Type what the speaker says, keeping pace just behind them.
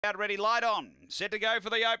Out ready, light on. Set to go for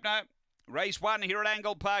the opener. Race 1 here at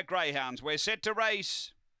Angle-Park Greyhounds. We're set to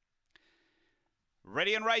race.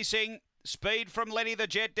 Ready and racing. Speed from Lenny the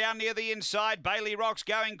Jet down near the inside. Bailey Rocks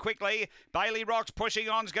going quickly. Bailey Rocks pushing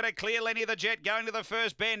on. Is going to clear Lenny the Jet going to the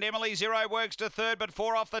first bend. Emily Zero works to third, but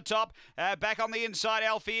 4 off the top. Back on the inside,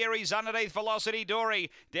 Alfieri's underneath Velocity Dory.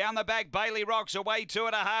 Down the back, Bailey Rocks away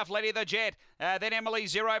 2.5. Lenny the Jet. Then Emily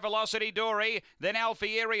Zero, Velocity Dory. Then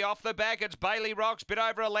Alfieri off the back. It's Bailey Rocks, bit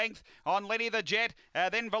over a length on Lenny the Jet.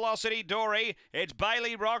 Then Velocity Dory. It's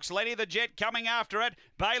Bailey Rocks, Lenny the Jet coming after it.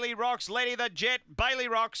 Bailey Rocks, Lenny the Jet. Bailey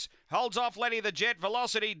Rocks holds off Lenny the Jet,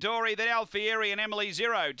 Velocity Dory, then Alfieri and Emily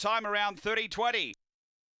Zero. Time around 30:20.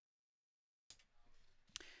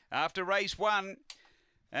 After race 1,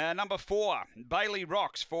 number 4, Bailey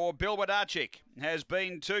Rocks for Bill Wadarchik has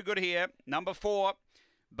been too good here. Number 4,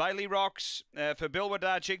 Bailey Rocks for Bill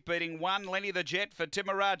Wadarchik, beating 1, Lenny the Jet for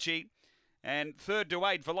Timarachi, and 3rd to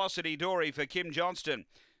 8, Velocity Dory for Kim Johnston.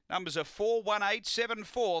 Numbers are 4, 1, 8, 7,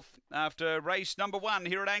 4th after race number 1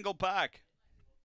 here at Angle Park.